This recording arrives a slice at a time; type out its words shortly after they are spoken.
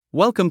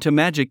Welcome to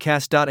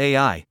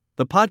MagicCast.ai,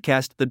 the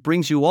podcast that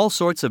brings you all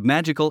sorts of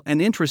magical and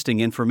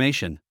interesting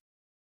information.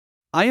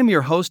 I am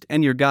your host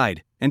and your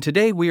guide, and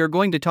today we are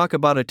going to talk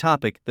about a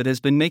topic that has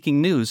been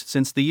making news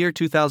since the year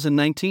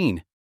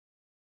 2019.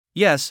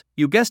 Yes,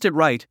 you guessed it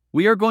right,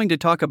 we are going to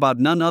talk about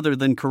none other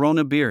than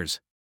Corona beers.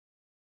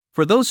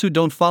 For those who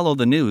don't follow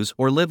the news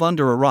or live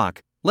under a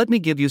rock, let me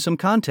give you some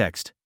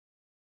context.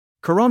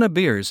 Corona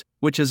beers,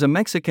 which is a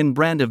Mexican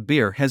brand of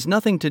beer, has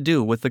nothing to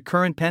do with the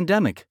current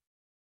pandemic.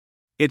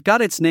 It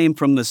got its name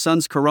from the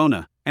sun's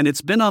corona, and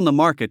it's been on the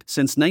market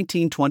since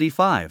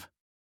 1925.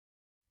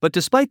 But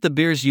despite the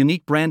beer's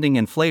unique branding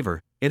and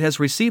flavor, it has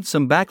received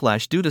some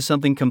backlash due to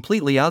something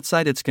completely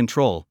outside its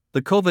control,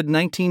 the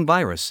COVID-19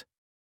 virus.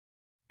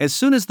 As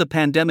soon as the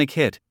pandemic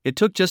hit, it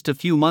took just a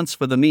few months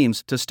for the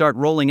memes to start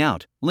rolling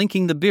out,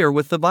 linking the beer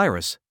with the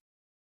virus.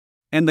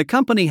 And the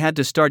company had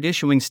to start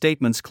issuing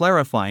statements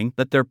clarifying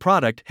that their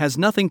product has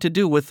nothing to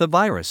do with the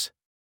virus.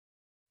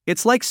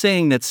 It's like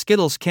saying that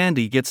Skittles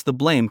candy gets the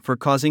blame for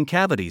causing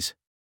cavities.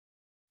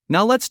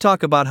 Now let's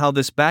talk about how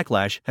this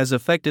backlash has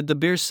affected the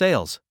beer's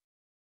sales.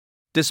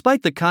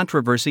 Despite the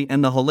controversy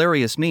and the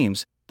hilarious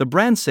memes, the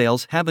brand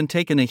sales haven't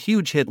taken a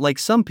huge hit like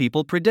some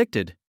people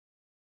predicted.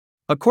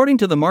 According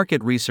to the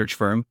market research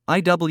firm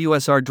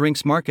IWSR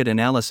Drinks Market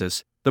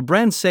Analysis, the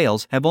brand's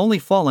sales have only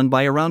fallen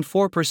by around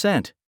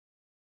 4%.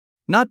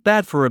 Not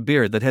bad for a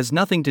beer that has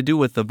nothing to do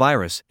with the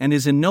virus and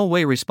is in no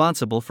way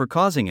responsible for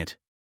causing it.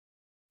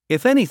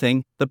 If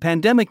anything, the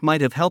pandemic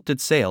might have helped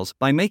its sales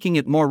by making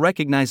it more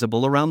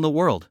recognizable around the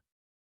world.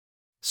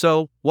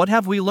 So, what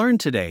have we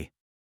learned today?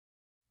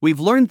 We've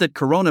learned that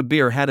Corona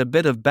beer had a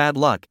bit of bad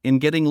luck in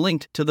getting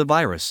linked to the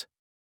virus.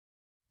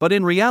 But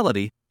in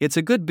reality, it's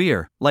a good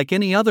beer, like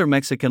any other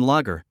Mexican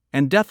lager,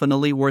 and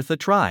definitely worth a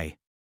try.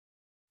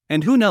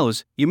 And who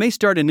knows, you may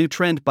start a new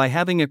trend by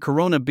having a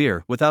Corona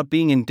beer without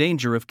being in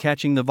danger of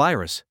catching the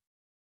virus.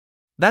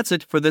 That's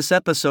it for this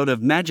episode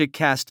of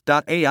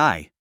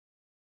MagicCast.ai.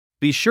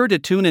 Be sure to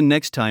tune in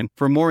next time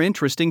for more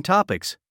interesting topics.